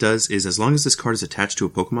 So what it does is, as long as this card is attached to a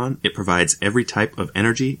Pokemon, it provides every type of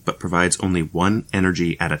energy, but provides only 1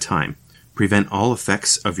 energy at a time. Prevent all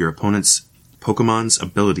effects of your opponent's Pokemon's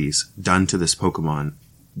abilities done to this Pokemon.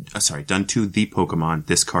 Done to the Pokemon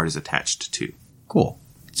this card is attached to. Cool.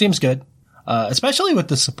 Seems good. Especially with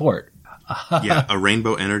the support. Yeah, a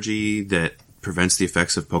rainbow energy that prevents the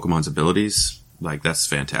effects of Pokemon's abilities. Like, that's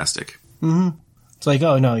fantastic. Mm-hmm. It's like,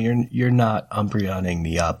 oh no, you're not Umbreoning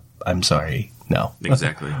me up. I'm sorry. No.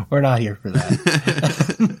 Exactly. We're not here for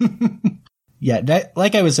that. Yeah,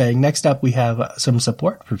 like I was saying, next up we have some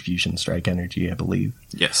support for Fusion Strike Energy, I believe.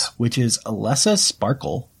 Yes. Which is Alessa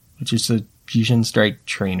Sparkle, which is a Fusion Strike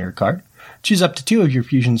trainer card. Choose up to 2 of your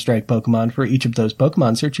Fusion Strike Pokemon. For each of those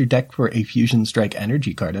Pokemon, search your deck for a Fusion Strike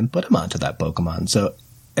Energy card and put them onto that Pokemon. So,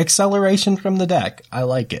 acceleration from the deck. I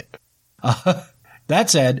like it.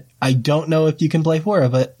 That said, I don't know if you can play 4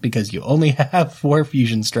 of it, because you only have 4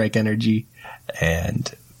 Fusion Strike Energy,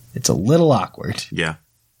 and it's a little awkward. Yeah.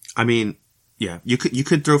 I mean, yeah, you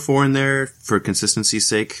could throw 4 in there for consistency's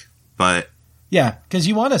sake, but... Yeah, because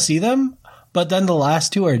you want to see them, but then the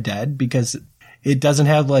last 2 are dead, because it doesn't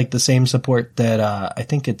have like the same support that I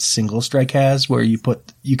think it's Single Strike has, where you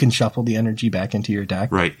can shuffle the energy back into your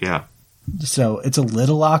deck. Right, yeah. So it's a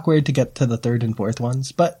little awkward to get to the third and fourth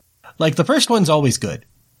ones, but like the first one's always good.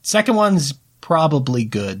 Second one's probably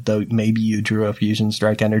good, though maybe you drew a Fusion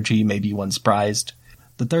Strike energy, maybe one's prized.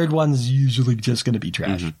 The third one's usually just going to be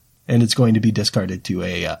trash. And it's going to be discarded to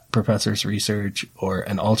a Professor's Research or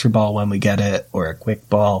an Ultra Ball when we get it, or a Quick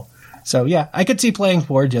Ball. So yeah, I could see playing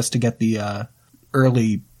 4 just to get the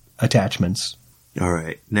early attachments. All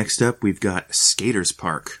right. Next up, we've got Skater's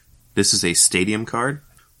Park. This is a stadium card.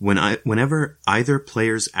 Whenever either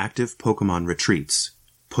player's active Pokemon retreats,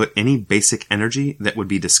 put any basic energy that would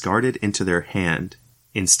be discarded into their hand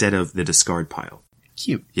instead of the discard pile.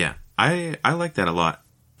 Cute. Yeah. I like that a lot.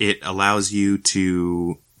 It allows you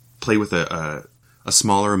to play with a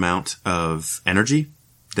smaller amount of energy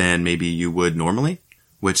than maybe you would normally,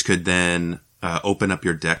 which could then open up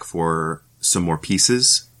your deck for some more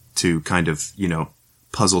pieces to kind of,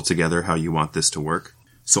 puzzle together how you want this to work.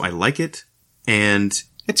 So I like it, and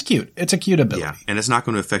it's cute. It's a cute ability. Yeah, and it's not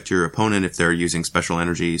going to affect your opponent if they're using special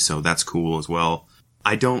energy, so that's cool as well.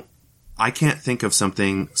 I can't think of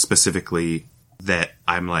something specifically that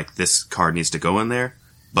I'm like, this card needs to go in there,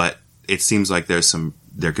 but it seems like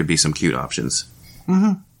there could be some cute options.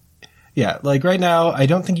 Mm-hmm. Yeah, like right now, I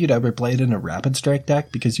don't think you'd ever play it in a Rapid Strike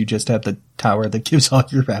deck because you just have the tower that gives all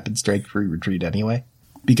your Rapid Strike free retreat anyway.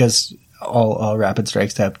 Because all Rapid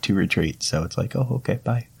Strikes have 2 retreats, so it's like, oh, okay,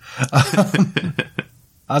 bye.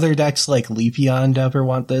 Other decks like Leafeon never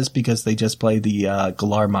want this because they just play the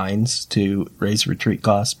Galar Mines to raise retreat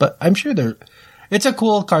costs, but I'm sure it's a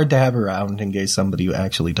cool card to have around in case somebody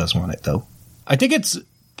actually does want it, though. I think it's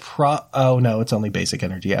oh no, it's only basic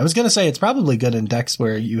energy. I was going to say it's probably good in decks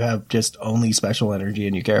where you have just only special energy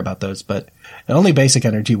and you care about those, but only basic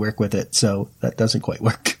energy work with it, so that doesn't quite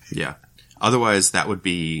work. Yeah. Otherwise, that would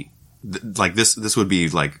be like this would be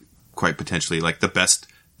like quite potentially like the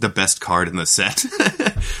best card in the set.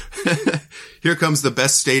 Here comes the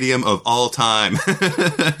best stadium of all time.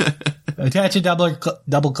 Attach a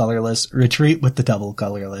double colorless, retreat with the double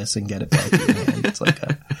colorless, and get it back in your hand.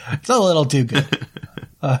 It's a little too good.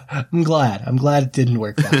 I'm glad it didn't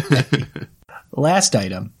work that way. Last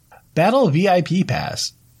item, Battle VIP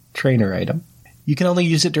Pass, trainer item. You can only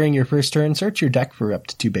use it during your first turn. Search your deck for up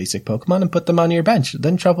to 2 basic Pokemon and put them on your bench.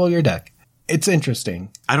 Then shuffle your deck. It's interesting.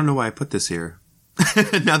 I don't know why I put this here.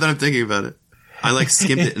 Now that I'm thinking about it. I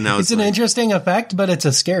skimmed it and now it's an interesting effect, but it's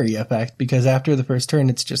a scary effect because after the first turn,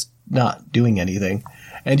 it's just not doing anything.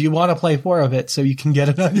 And you want to play 4 of it so you can get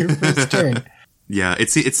it on your first turn. Yeah, it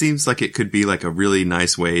seems like it could be like a really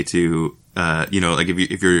nice way to, like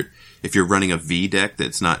if you're running a V deck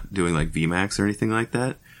that's not doing like VMAX or anything like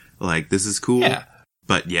that, like this is cool. Yeah.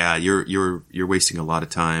 But yeah, you're wasting a lot of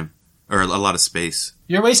time or a lot of space.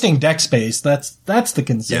 You're wasting deck space. That's the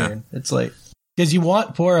concern. Yeah. It's like, because you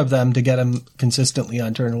want 4 of them to get them consistently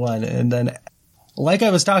on turn 1, and then, like I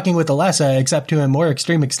was talking with Alessa, except to a more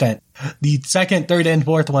extreme extent, the second, third, and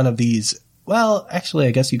fourth one of these. Well, actually,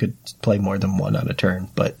 I guess you could play more than 1 on a turn,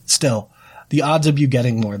 but still, the odds of you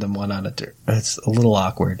getting more than 1 on a turn, it's a little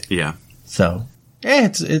awkward. Yeah. So,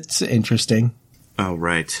 it's interesting. Oh,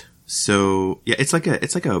 right. So, yeah, it's like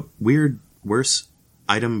a weird, worse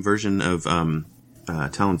item version of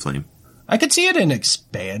Talonflame. I could see it in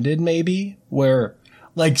expanded, maybe, where,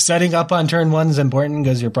 like, setting up on turn 1 is important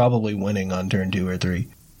because you're probably winning on turn 2 or 3.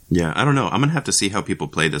 Yeah, I don't know. I'm going to have to see how people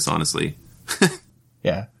play this, honestly.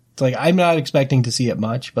 Yeah. It's like, I'm not expecting to see it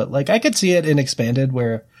much, but, like, I could see it in expanded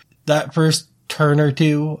where that first turn or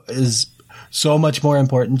 2 is so much more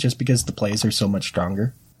important just because the plays are so much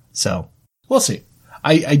stronger. So, we'll see.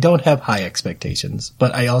 I don't have high expectations,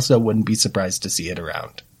 but I also wouldn't be surprised to see it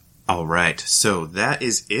around. All right, so that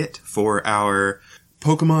is it for our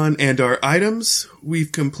Pokemon and our items.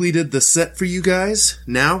 We've completed the set for you guys.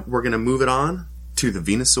 Now we're going to move it on to the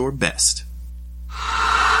Venusaur Best.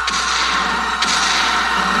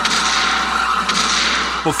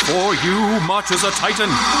 Before you marches a Titan.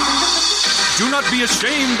 Do not be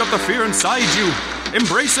ashamed of the fear inside you.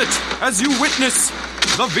 Embrace it as you witness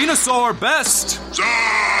the Venusaur Best. Look,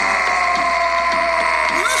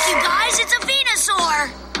 you guys, it's a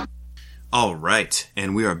Venusaur. All right,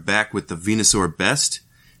 and we are back with the Venusaur Best,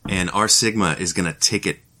 and our Sigma is going to take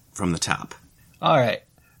it from the top. All right,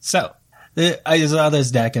 so I saw this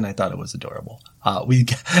deck and I thought it was adorable. We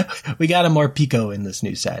got a Morpeko in this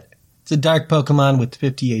new set. It's a dark Pokemon with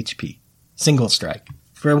 50 HP, single strike.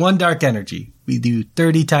 For 1 dark energy, we do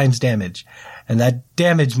 30 times damage, and that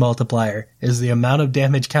damage multiplier is the amount of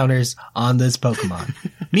damage counters on this Pokemon.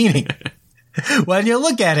 Meaning, when you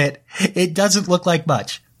look at it, it doesn't look like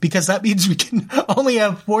much. because that means we can only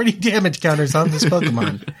have 40 damage counters on this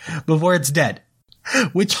Pokemon before it's dead,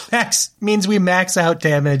 which means we max out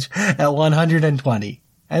damage at 120.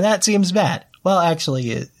 And that seems bad. Well,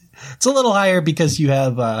 actually, it's a little higher because you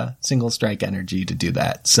have single strike energy to do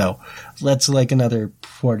that. So let's like another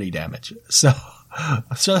 40 damage. So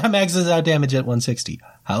that maxes out damage at 160.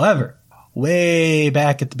 However, way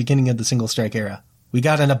back at the beginning of the single strike era, we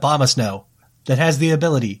got an Abomasnow that has the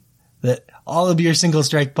ability that all of your single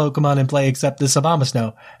strike Pokemon in play except this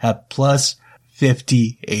Abomasnow have plus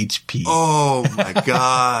 50 HP. Oh my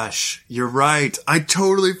gosh. You're right. I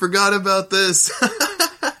totally forgot about this.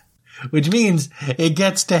 Which means it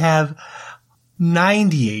gets to have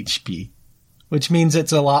 90 HP, which means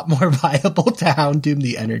it's a lot more viable to Houndoom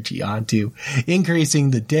the energy onto, increasing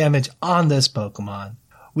the damage on this Pokemon.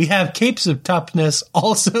 We have Capes of Toughness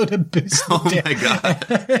also to boost the my god.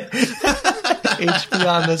 HP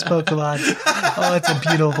on this Pokemon. Oh, it's a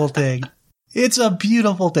beautiful thing. It's a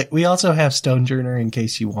beautiful thing. We also have Stonejourner in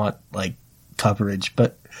case you want, like, coverage,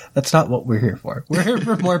 but that's not what we're here for. We're here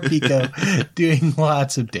for more Pico doing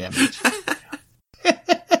lots of damage.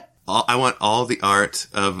 I want all the art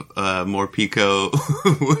of Morpeko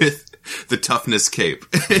with the toughness cape.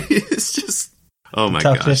 It's just, oh my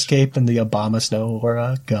gosh. Toughness cape and the Abomasnow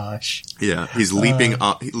aura, gosh. Yeah, he's leaping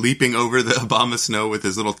over the Abomasnow with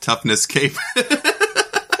his little toughness cape.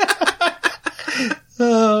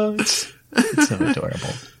 Oh, it's so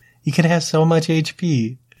adorable. He can have so much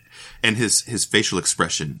HP. And his facial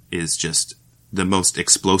expression is just the most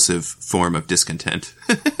explosive form of discontent.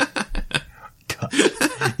 God.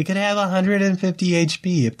 He could have 150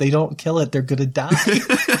 HP. If they don't kill it, they're gonna die.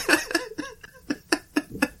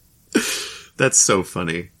 That's so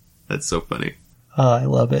funny. That's so funny. Oh, I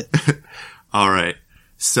love it. All right.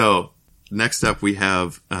 So next up we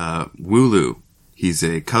have Wooloo. He's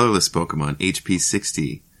a colorless Pokemon, HP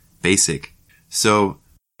 60, basic. So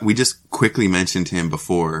we just quickly mentioned him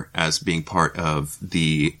before as being part of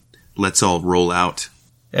the Let's All Roll Out.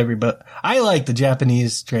 Everybody, I like the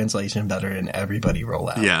Japanese translation better than Everybody Roll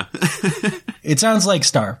Out. Yeah. It sounds like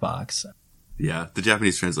Star Fox. Yeah, the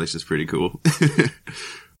Japanese translation is pretty cool.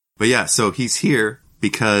 But yeah, so he's here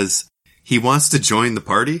because he wants to join the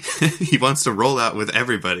party. He wants to roll out with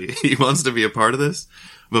everybody. He wants to be a part of this.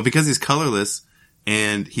 But because he's colorless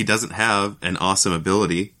and he doesn't have an awesome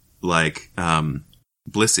ability like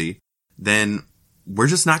Blissey, then we're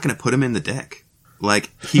just not going to put him in the deck.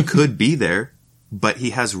 Like, he could be there, but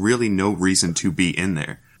he has really no reason to be in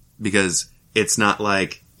there. Because it's not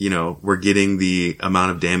like, you know, we're getting the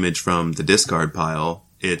amount of damage from the discard pile.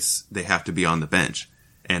 They have to be on the bench.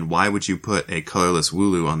 And why would you put a colorless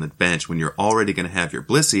Wooloo on the bench when you're already going to have your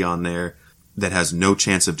Blissey on there that has no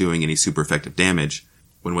chance of doing any super effective damage,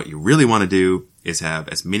 when what you really want to do is have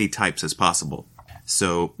as many types as possible?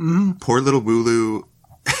 So, poor little Wooloo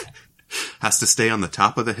has to stay on the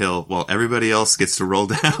top of the hill while everybody else gets to roll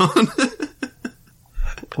down.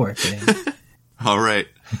 Poor thing. All right.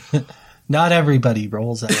 Not everybody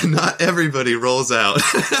rolls out. Not everybody rolls out.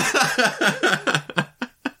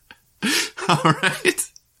 All right.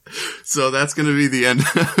 So that's going to be the end.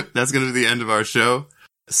 That's going to be the end of our show.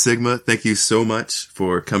 Sigma, thank you so much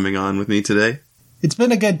for coming on with me today. It's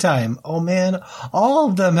been a good time. Oh man, all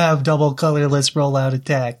of them have double colorless rollout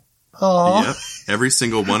attack. Oh, yep, every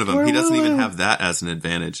single one of them. He doesn't even have that as an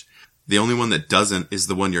advantage. The only one that doesn't is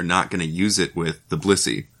the one you're not going to use it with, the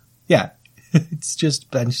Blissey. Yeah, it's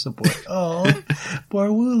just bench support. Oh, poor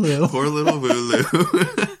Wooloo. Poor little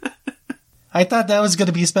Wooloo. I thought that was going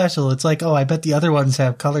to be special. It's like, oh, I bet the other ones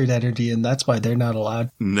have colored energy, and that's why they're not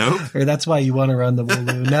allowed. Nope. Or that's why you want to run the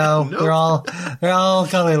Wooloo. No, nope. They're all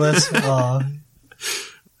colorless. Oh.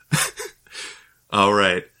 All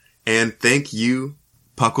right. And thank you,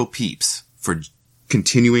 Puckle Peeps, for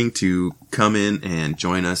continuing to come in and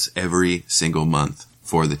join us every single month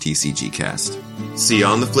for the TCG cast. See you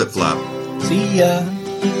on the flip-flop. See ya.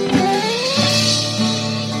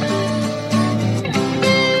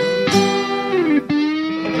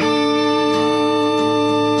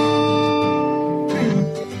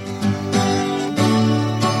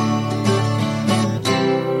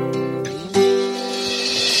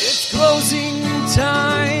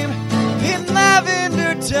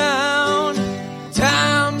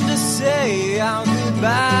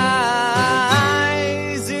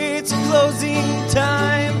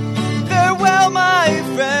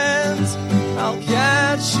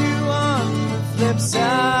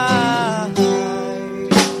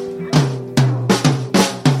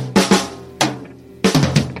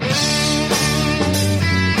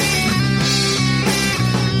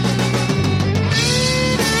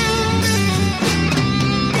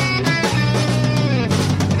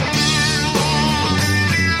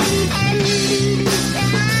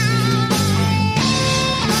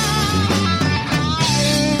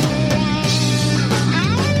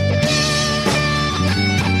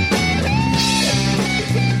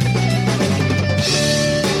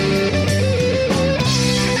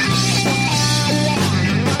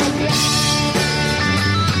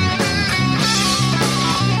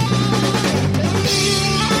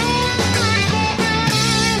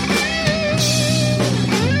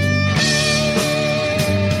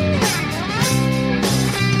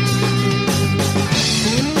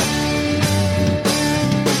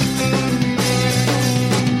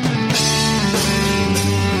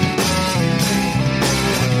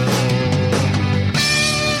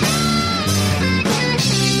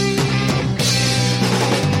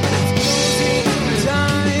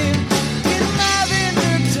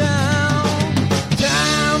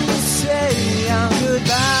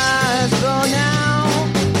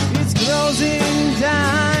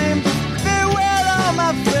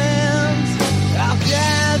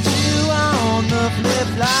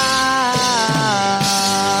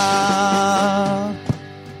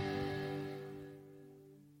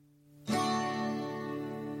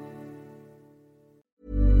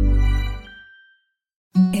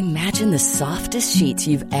 Imagine the softest sheets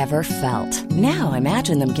you've ever felt. Now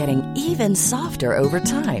imagine them getting even softer over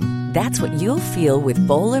time. That's what you'll feel with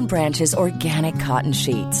Boll & Branch's organic cotton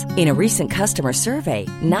sheets. In a recent customer survey,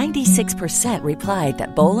 96% replied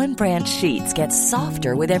that Boll & Branch sheets get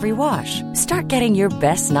softer with every wash. Start getting your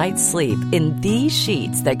best night's sleep in these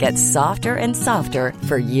sheets that get softer and softer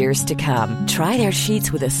for years to come. Try their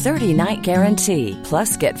sheets with a 30-night guarantee.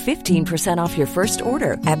 Plus, get 15% off your first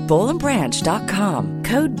order at bollandbranch.com.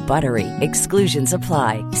 Code BUTTERY. Exclusions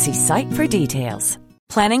apply. See site for details.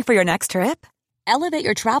 Planning for your next trip? Elevate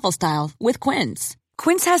your travel style with Quince.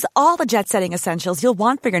 Quince has all the jet-setting essentials you'll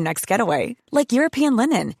want for your next getaway, like European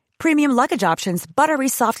linen, premium luggage options, buttery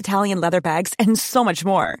soft Italian leather bags, and so much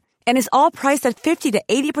more. And is all priced at 50 to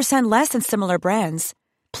 80% less than similar brands.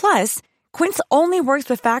 Plus, Quince only works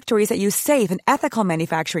with factories that use safe and ethical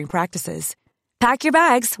manufacturing practices. Pack your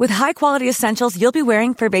bags with high-quality essentials you'll be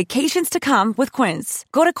wearing for vacations to come with Quince.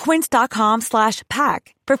 Go to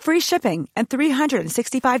quince.com/pack for free shipping and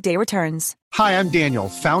 365-day returns. Hi, I'm Daniel,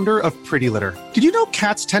 founder of Pretty Litter. Did you know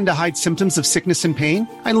cats tend to hide symptoms of sickness and pain?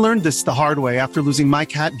 I learned this the hard way after losing my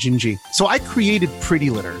cat, Gingy. So I created Pretty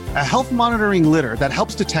Litter, a health monitoring litter that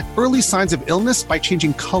helps detect early signs of illness by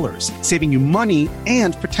changing colors, saving you money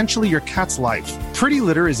and potentially your cat's life. Pretty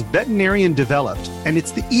Litter is veterinarian developed, and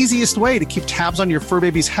it's the easiest way to keep tabs on your fur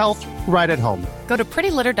baby's health right at home. Go to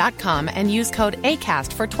prettylitter.com and use code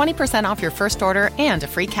ACAST for 20% off your first order and a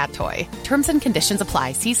free cat toy. Terms and conditions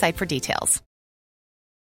apply. See site for details.